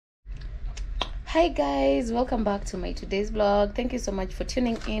Hi guys, welcome back to my today's vlog. Thank you so much for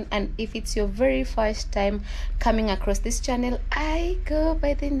tuning in, and if it's your very first time coming across this channel, I go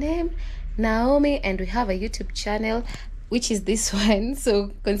by the name Naomi and we have a YouTube channel which is this one,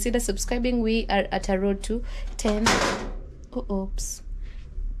 so consider subscribing. We are at a road to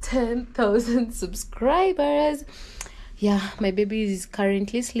 10,000 subscribers. Yeah, my baby is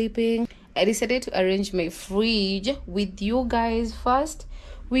currently sleeping. I decided to arrange my fridge with you guys. First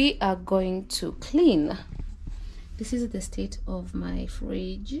we are going to clean. This is the state of my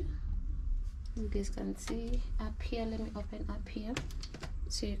fridge. You guys can see up here. Let me open up here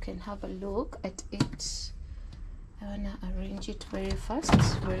so you can have a look at it. I wanna arrange it very fast,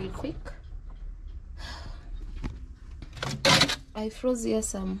 very quick. I froze here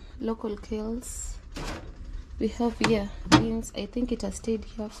some local kales. We have here beans. I think it has stayed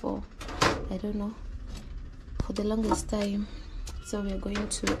here for, I don't know, for the longest time. So we are going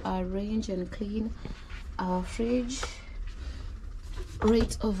to arrange and clean our fridge.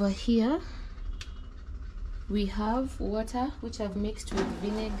 Right over here we have water which I've mixed with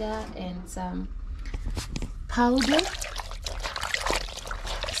vinegar and some powder.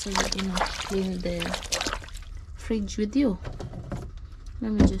 So we're gonna clean the fridge with you.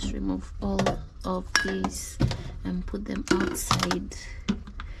 Let me just remove all of these and put them outside.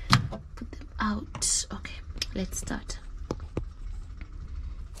 Put them out. Okay, let's start.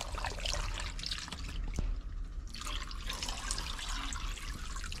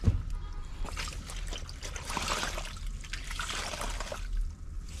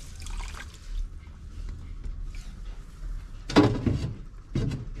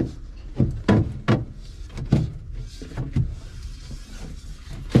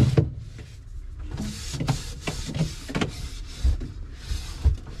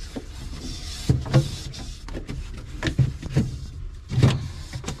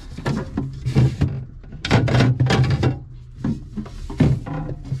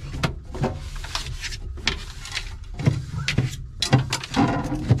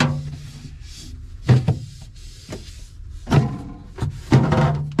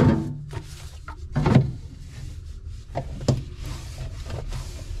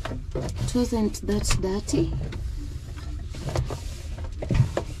 It wasn't that dirty.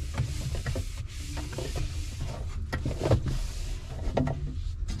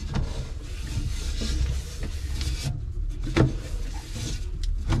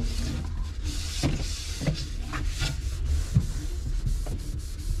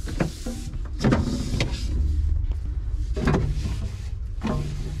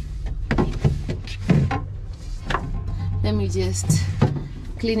 Let me just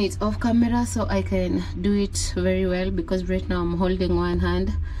clean it off camera so I can do it very well, because right now I'm holding one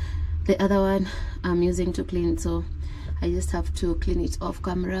hand, the other one I'm using to clean, so I just have to clean it off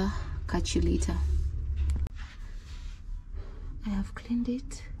camera. Catch you later. I have cleaned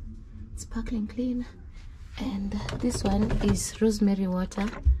it, sparkling clean, and this one is rosemary water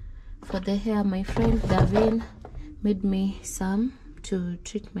for the hair. My friend Davin made me some to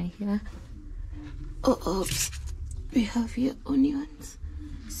treat my hair. Oops, we have here onions.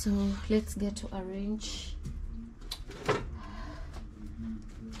 So let's get to arrange.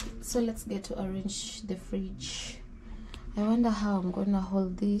 Let's get to arrange the fridge. I wonder how I'm gonna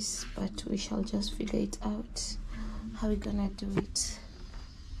hold this, but we shall just figure it out. How we gonna do it?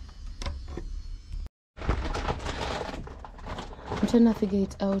 I'm trying to figure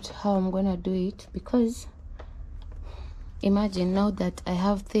it out how I'm gonna do it, because imagine now that I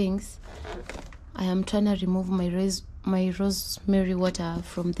have things, I am trying to remove my rosemary water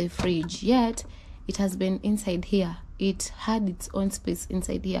from the fridge, yet it has been inside here. It had its own space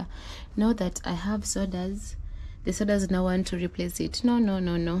inside here. Now that I have sodas, the sodas now want to replace it. No.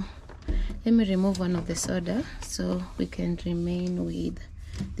 Let me remove one of the soda so we can remain with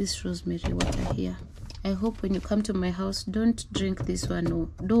this rosemary water here. I hope when you come to my house, don't drink this one. No,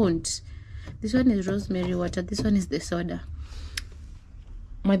 don't. This one is rosemary water, this one is the soda.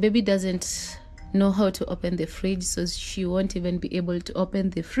 My baby doesn't know how to open the fridge, so she won't even be able to open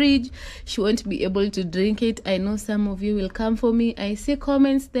the fridge. She won't be able to drink it. I know some of you will come for me. I see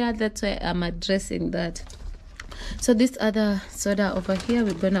comments there, that's why I'm addressing that. So this other soda over here,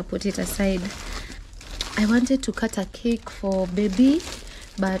 we're gonna put it aside. I wanted to cut a cake for baby,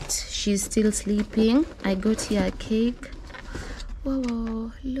 but she's still sleeping. I got here a cake.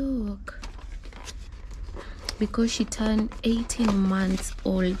 Whoa, look, because she turned 18 months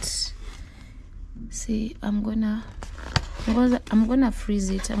old. See, I'm gonna freeze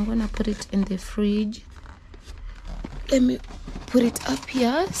it. I'm gonna put it in the fridge. Let me put it up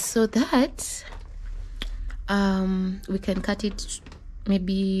here so that we can cut it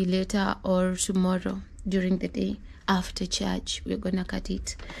maybe later or tomorrow during the day after church. We're gonna cut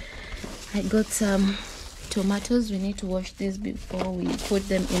it. I got some tomatoes. We need to wash this before we put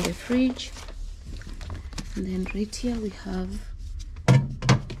them in the fridge. And then right here we have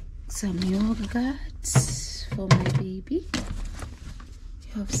some yogurt for my baby.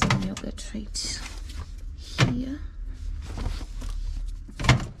 We have some yogurt right here,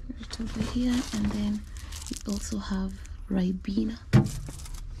 right over here, and then we also have Ribena.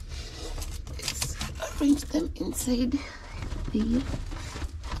 Let's arrange them inside here.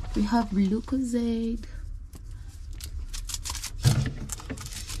 We have Lucozade.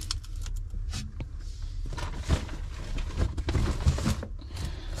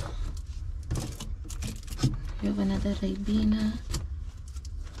 We have another Ribena.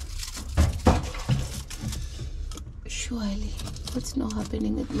 Surely, what's not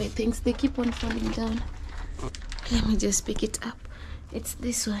happening with my things? They keep on falling down. Let me just pick it up. It's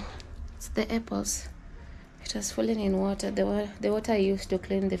this one. It's the apples. It has fallen in water. The water I used to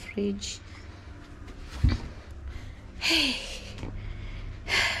clean the fridge. Hey.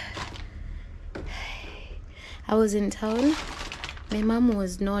 I was in town. My mom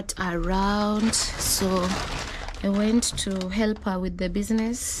was not around, so I went to help her with the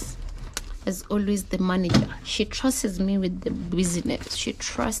business. As always, the manager, she trusts me with the business. She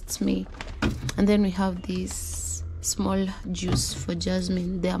trusts me. And then we have this small juice for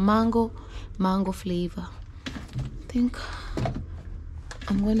Jasmine. They are mango flavor. I think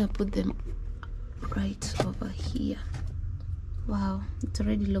I'm gonna put them right over here. Wow, it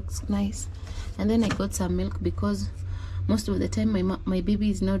already looks nice. And then I got some milk because most of the time my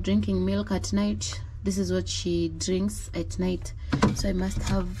baby is now drinking milk at night. This is what she drinks at night, so I must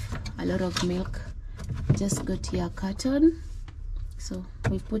have a lot of milk. Just got here a carton, so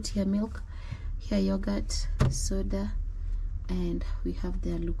we put here milk, here yogurt, soda, and we have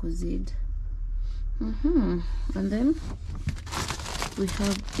the Lucozade. And then we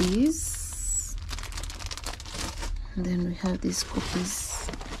have these, and then we have these cookies.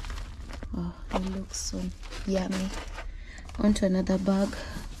 Oh, it looks so yummy. Onto another bag.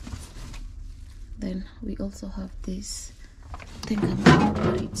 Then we also have this. I think I'm gonna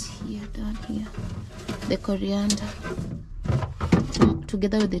put it here, down here. The coriander.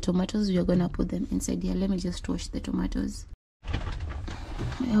 Together with the tomatoes, we are gonna put them inside here. Let me just wash the tomatoes.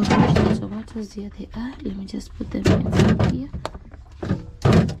 I have washed the tomatoes. Here they are. Let me just put them inside here.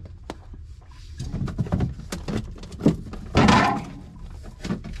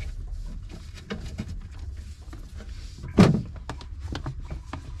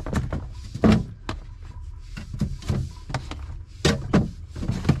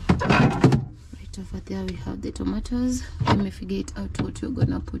 Over there we have the tomatoes. Let me figure it out what we're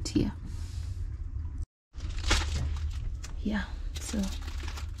gonna put here. Yeah, so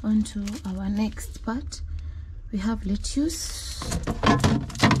on to our next part. We have lettuce. I'm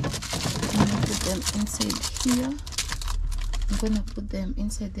gonna put them inside here. I'm gonna put them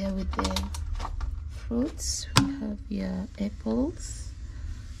inside there with the fruits. We have here apples.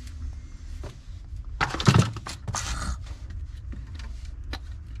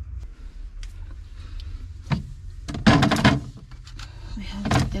 We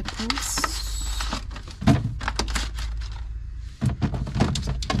have the apples.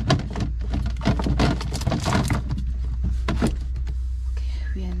 Okay,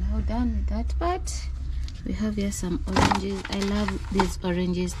 we are now done with that part. We have here some oranges. I love these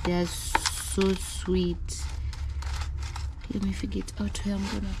oranges. They are so sweet. Let me figure it out where I'm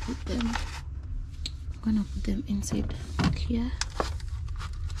gonna put them. I'm gonna put them inside here.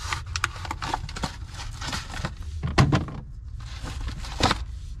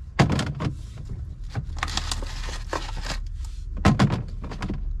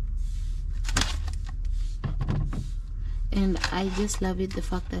 And I just love it, the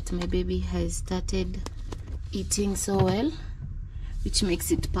fact that my baby has started eating so well, which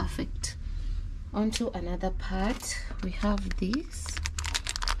makes it perfect. On to another part. We have this.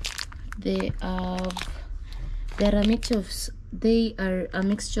 They are a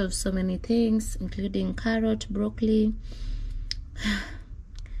mixture of so many things, including carrot, broccoli,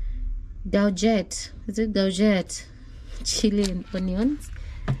 courgette, is it courgette, chili and onions.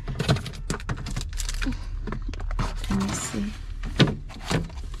 Let me see.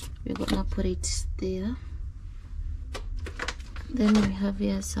 We're gonna put it there. Then we have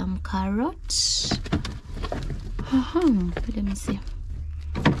here some carrots. Let me see.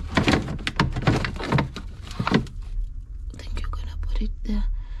 I think you're gonna put it there.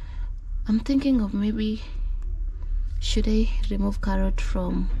 I'm thinking of maybe, should I remove carrot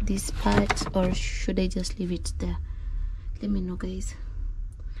from this part or should I just leave it there? Let me know, guys.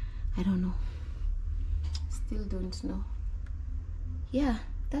 I don't know, still don't know. Yeah,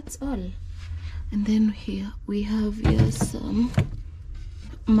 that's all. And then here we have here some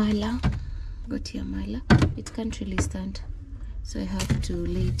mala. Got here mala. It can't really stand, so I have to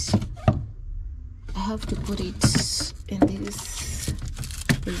put it in this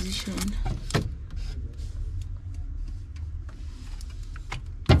position.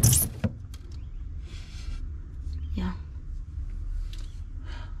 Yeah,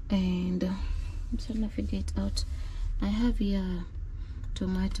 and I'm trying to figure it out. I have here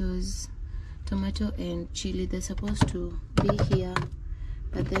tomato and chili. They're supposed to be here,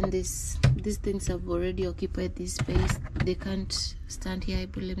 but then these things have already occupied this space. They can't stand here.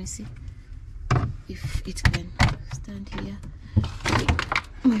 But let me see if it can stand here.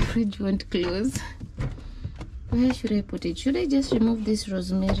 My fridge won't close. Where should I put it? Should I just remove this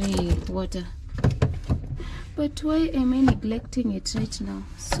rosemary water? But why am I neglecting it right now?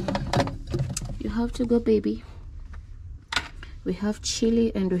 So you have to go, baby. We have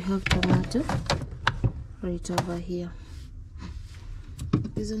chili and we have tomato right over here.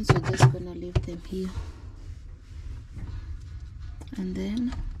 These ones we're just gonna leave them here. And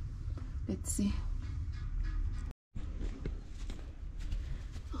then let's see.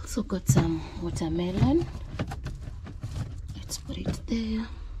 Also got some watermelon. Let's put it there.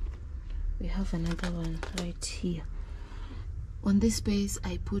 We have another one right here. On this space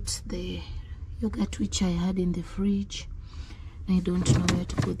I put the yogurt which I had in the fridge. I don't know where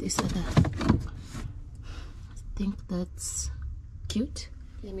to put this other. I think that's cute.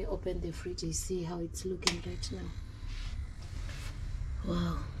 Let me open the fridge and see how it's looking right now.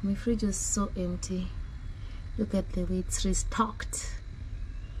 Wow, my fridge is so empty. Look at the way it's restocked.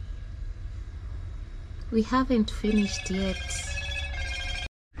 We haven't finished yet.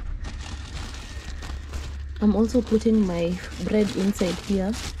 I'm also putting my bread inside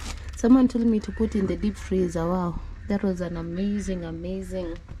here. Someone told me to put in the deep freezer. Wow, that was an amazing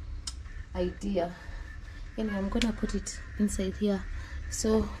idea. Anyway, I'm gonna put it inside here.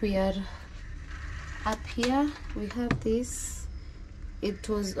 So we are up here. We have this. It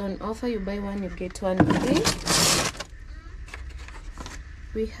was on offer. You buy one, you get one free.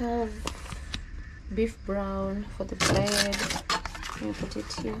 We have beef brown for the bread. Let me put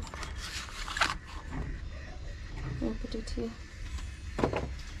it here. Let me put it here.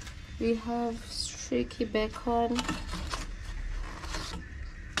 We have streaky bacon.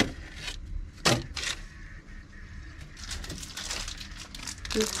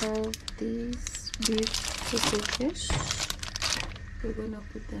 We have these beef sausages. We're gonna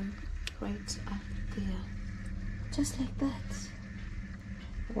put them right up there, just like that.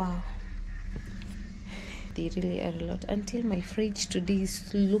 Wow, they really are a lot. Until my fridge today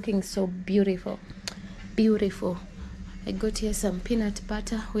is looking so beautiful. I got here some peanut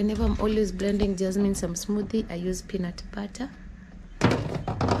butter. Whenever I'm always blending jasmine some smoothie, I use peanut butter.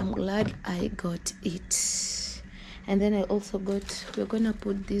 I'm glad I got it. And then I also got, we're gonna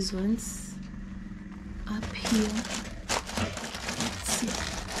put these ones up here. Let's see.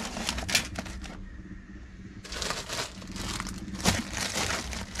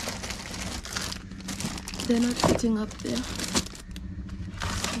 They're not fitting up there.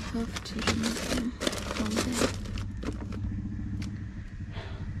 I have to remove them from there.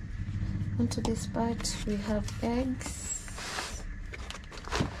 Onto this part, we have eggs.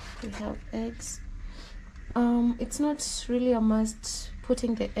 It's not really a must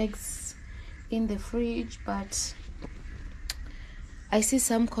putting the eggs in the fridge, but I see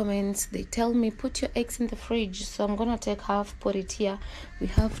some comments, they tell me put your eggs in the fridge, so I'm gonna take half, put it here. We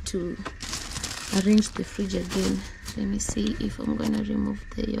have to arrange the fridge again. Let me see if I'm gonna remove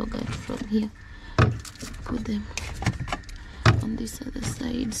the yogurt from here, put them on this other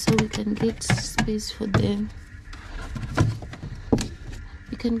side so we can get space for them.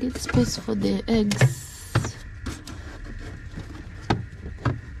 We can get space for the eggs.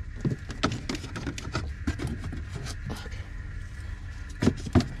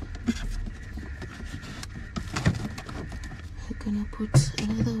 We're gonna put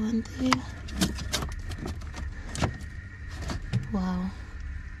another one there. Wow.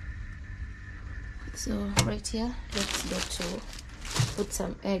 So right here, let's go to put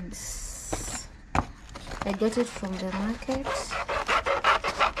some eggs. I got it from the market.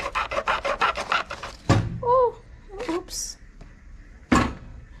 Oh, oops.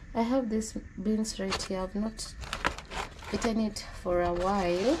 I have this beans right here. I've not eaten it for a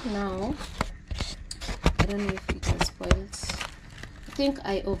while now. I don't know if it has spoiled. I think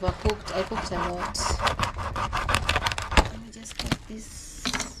I overcooked. I cooked a lot. Let me just get this.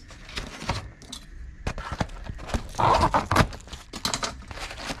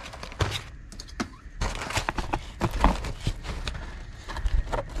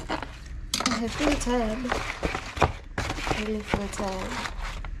 I feel tired. Really feel tired.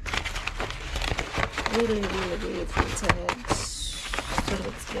 Really feel tired. So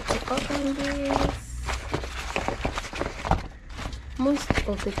let's get to open this. Most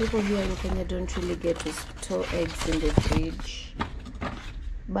of the people here in Kenya don't really get to store eggs in the fridge,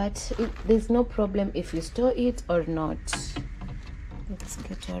 but there's no problem if you store it or not. Let's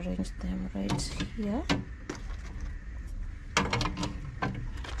get to arrange them right here.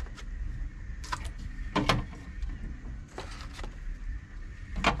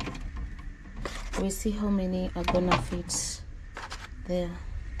 We see how many are gonna fit there.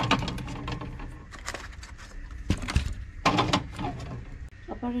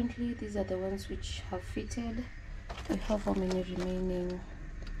 Apparently these are the ones which have fitted. We have how many remaining?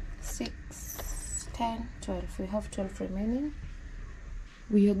 6, 10, 12. We have 12 remaining.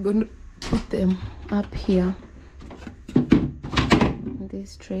 We are gonna put them up here in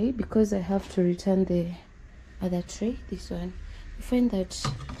this tray because I have to return the other tray, this one. You find that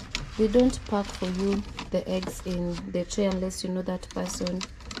they don't pack for you the eggs in the tray unless you know that person,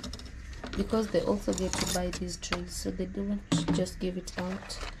 because they also get to buy these trays, so they don't just give it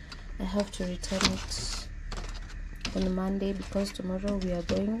out. I have to return it on Monday because tomorrow we are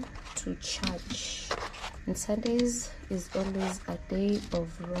going to church, and Sundays is always a day of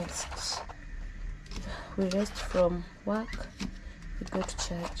rest. We rest from work, we go to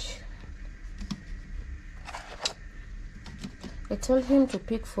church. I told him to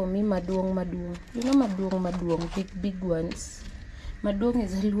pick for me maduong. You know maduong, big ones. Maduong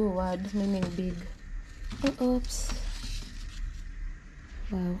is a Luo word meaning big. Oh, oops.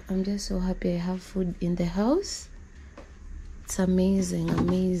 Wow, I'm just so happy I have food in the house. It's amazing.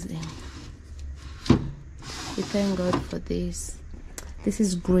 We thank God for this. This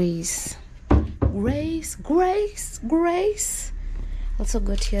is grace. Grace. Also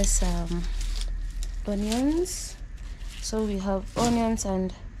got here some onions. So we have onions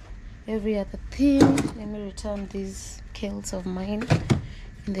and every other thing. Let me return these kales of mine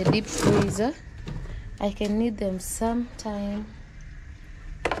in the deep freezer. I can need them sometime.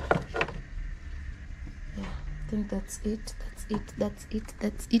 Yeah, I think that's it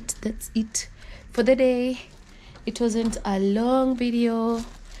for the day. It wasn't a long video,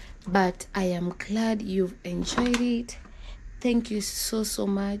 but I am glad you've enjoyed it. Thank you so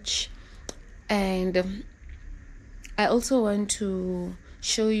much. And I also want to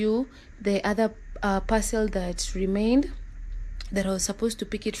show you the other parcel that remained, that I was supposed to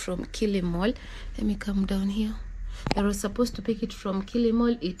pick it from Kilimall. Let me come down here. That I was supposed to pick it from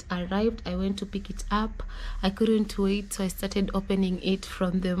Kilimall. It arrived. I went to pick it up. I couldn't wait, so I started opening it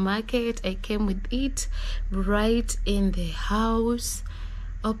from the market. I came with it right in the house,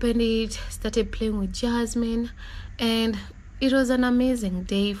 opened it, started playing with Jasmine, and it was an amazing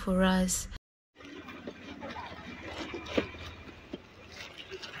day for us.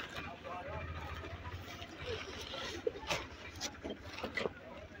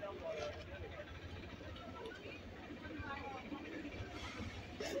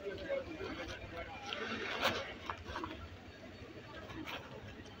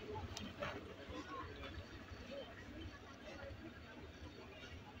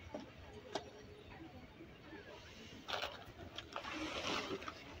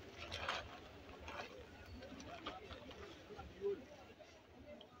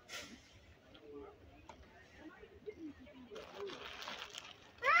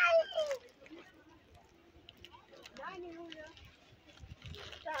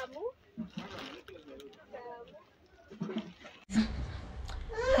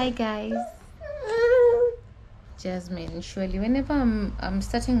 Hi guys, Jasmine. Surely whenever I'm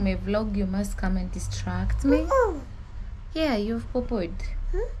starting my vlog, you must come and distract me. Yeah, you've pooped.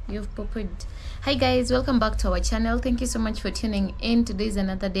 Hi guys, welcome back to our channel. Thank you so much for tuning in. Today is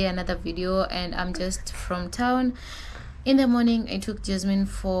another day, another video, and I'm just from town. In the morning, I took Jasmine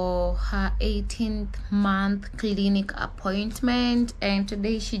for her 18th month clinic appointment, and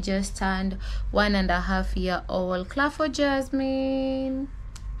today she just turned 1.5 years old. Clap for Jasmine.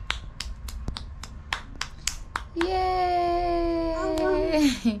 Yay!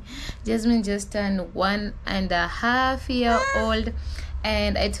 Jasmine just turned 1.5 years old,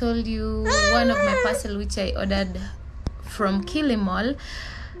 and I told you one of my parcel which I ordered from Kilimall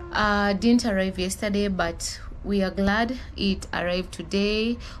didn't arrive yesterday, but we are glad it arrived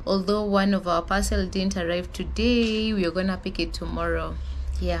today. Although one of our parcel didn't arrive today, we are gonna pick it tomorrow.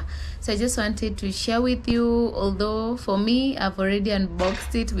 Yeah, so I just wanted to share with you. Although for me, I've already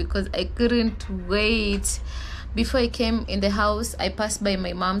unboxed it because I couldn't wait. Before I came in the house, I passed by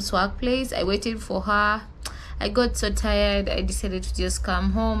my mom's workplace. I waited for her. I got so tired, I decided to just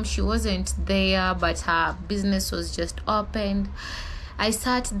come home. She wasn't there, but her business was just opened. I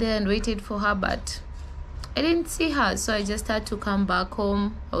sat there and waited for her, but I didn't see her, so I just had to come back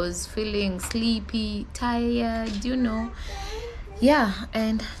home. I was feeling sleepy, tired, you know. Yeah,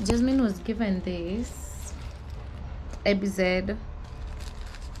 and Jasmine was given this ABZ.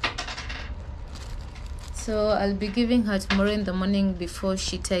 So I'll be giving her tomorrow in the morning before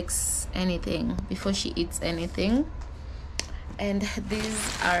she takes anything, before she eats anything. And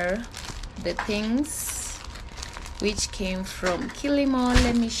these are the things which came from Kilimall.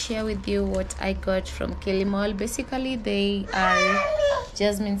 Let me share with you what I got from Kilimall. Basically, they are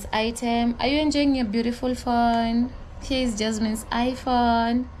Jasmine's item. Are you enjoying your beautiful phone? Here is Jasmine's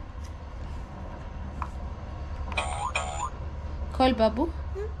iPhone. Call Babu.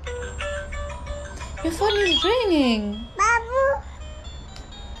 Your phone is ringing. Babu.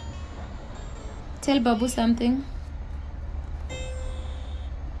 Tell Babu something.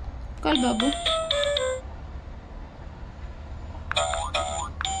 Call Babu.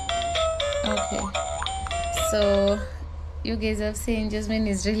 Okay. So you guys have seen Jasmine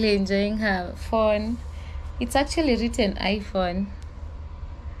is really enjoying her phone. It's actually written iPhone.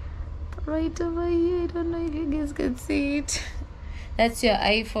 Right over here. I don't know if you guys can see it. That's your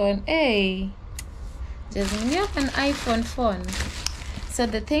iPhone. Hey. Jasmine, you have an iPhone phone. So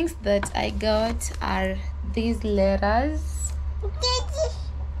the things that I got are these letters.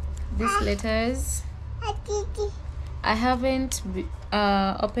 These letters. I haven't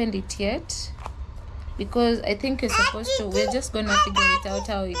opened it yet because I think you're supposed to. We're just gonna figure it out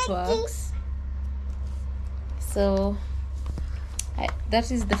how it works. So that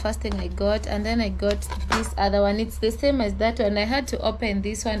is the first thing I got, and then I got this other one. It's the same as that one. I had to open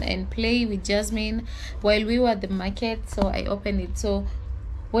this one and play with Jasmine while we were at the market, so I opened it. So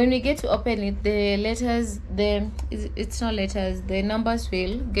when we get to open it, the letters, it's not letters, the numbers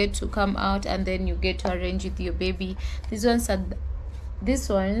will get to come out, and then you get to arrange with your baby. These ones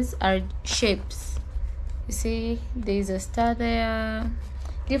are shapes. You see, there's a star there,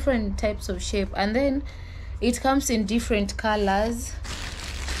 different types of shape, and then it comes in different colors,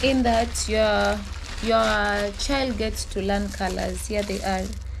 in that your child gets to learn colors. Here they are.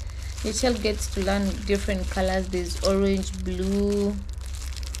 Your child gets to learn different colors. There's orange, blue,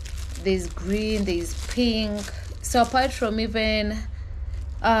 there's green, there's pink. So apart from even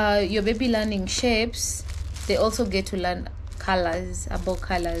your baby learning shapes, they also get to learn colors, about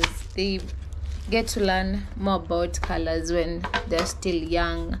colors. They get to learn more about colors when they're still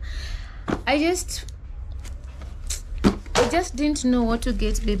young. I just didn't know what to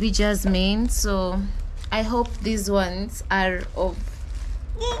get baby Jasmine, so I hope these ones are of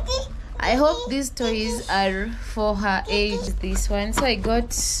I hope these toys are for her age, this one. So I got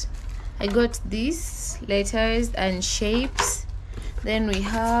these letters and shapes. Then we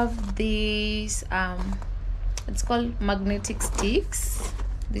have these it's called magnetic sticks,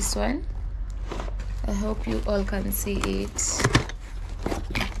 this one. I hope you all can see it.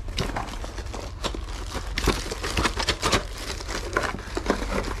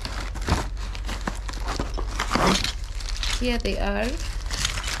 Here they are.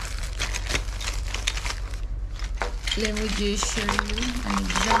 Let me just show you an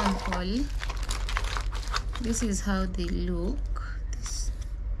example. This is how they look.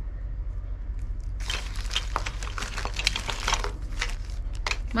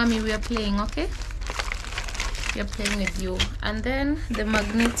 Mommy, we are playing, okay? We are playing with you. And then the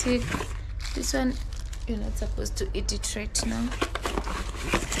magnetic, this one, you're not supposed to eat it right now.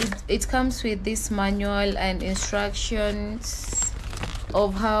 It comes with this manual and instructions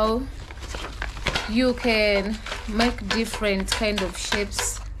of how you can make different kind of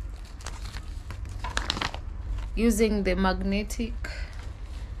shapes using the magnetic,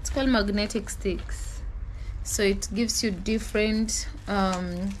 it's called magnetic sticks. So it gives you different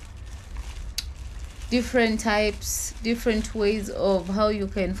types, different ways of how you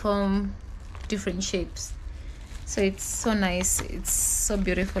can form different shapes. So it's so nice, it's so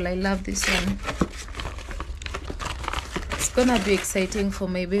beautiful. I love this one. It's gonna be exciting for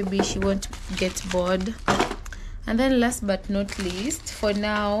my baby. She won't get bored. And then last but not least, for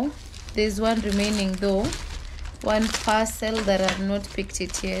now, there's one remaining though, one parcel that I've not picked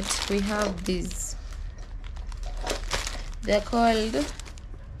it yet. We have these. They're called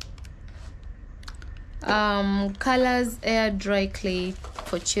Colors Air Dry Clay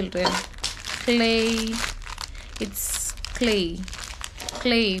for children. Clay, it's clay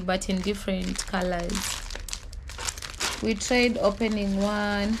but in different colors. We tried opening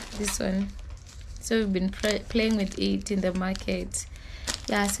one, this one, so we've been playing with it in the market.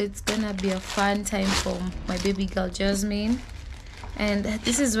 yeah, so it's gonna be a fun time for my baby girl Jasmine. And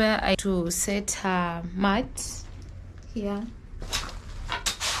this is where I to set her mat here.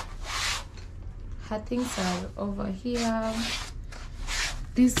 Her things are over here.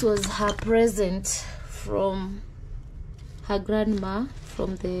 This was her present from her grandma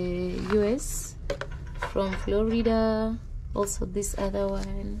from the US, from Florida. Also this other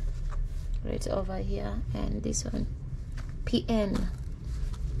one right over here, and this one, PN,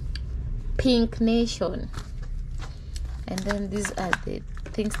 Pink Nation. And then these are the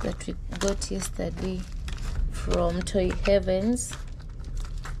things that we got yesterday from Toy Heavens.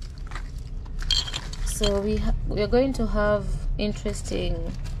 So we are going to have interesting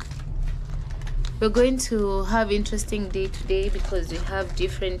day today, because we have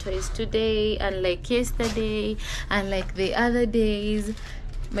different toys today, unlike yesterday, unlike the other days.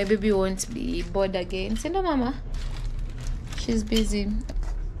 My baby won't be bored again. Send mama, she's busy.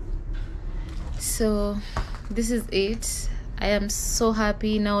 So this is it. I am so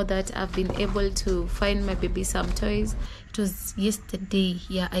happy now that I've been able to find my baby some toys. It was yesterday.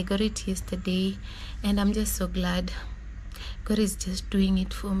 Yeah, I got it yesterday, and I'm just so glad. God is just doing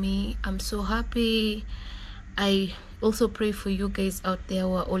it for me. I'm so happy. I also pray for you guys out there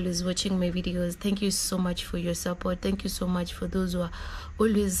who are always watching my videos. Thank you so much for your support. Thank you so much for those who are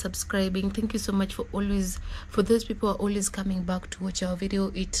always subscribing. Thank you so much for those people who are always coming back to watch our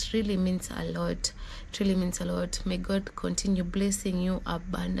video. It really means a lot. It really means a lot. May God continue blessing you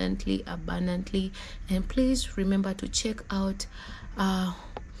abundantly. And please remember to check out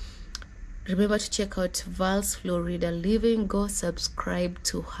Val's Florida Living. Go subscribe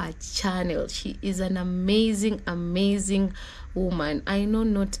to her channel. She is an amazing woman. I know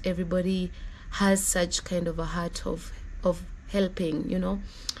not everybody has such kind of a heart of helping, you know,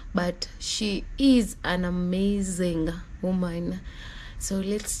 but she is an amazing woman. So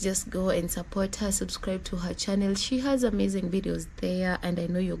let's just go and support her. Subscribe to her channel. She has amazing videos there, and I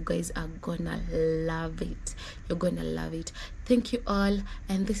know you guys are gonna love it. You're gonna love it. Thank you all,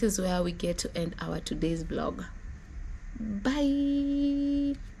 and this is where we get to end our today's vlog.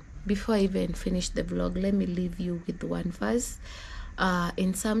 Bye. Before I even finish the vlog, let me leave you with one verse.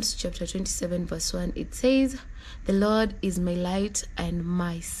 In Psalms chapter 27 verse 1, it says, "The Lord is my light and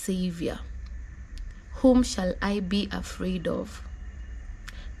my savior. Whom shall I be afraid of?"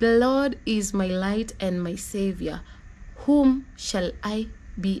 The Lord is my light and my savior. Whom shall I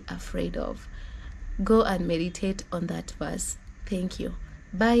be afraid of? Go and meditate on that verse. Thank you.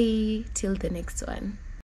 Bye. Till the next one.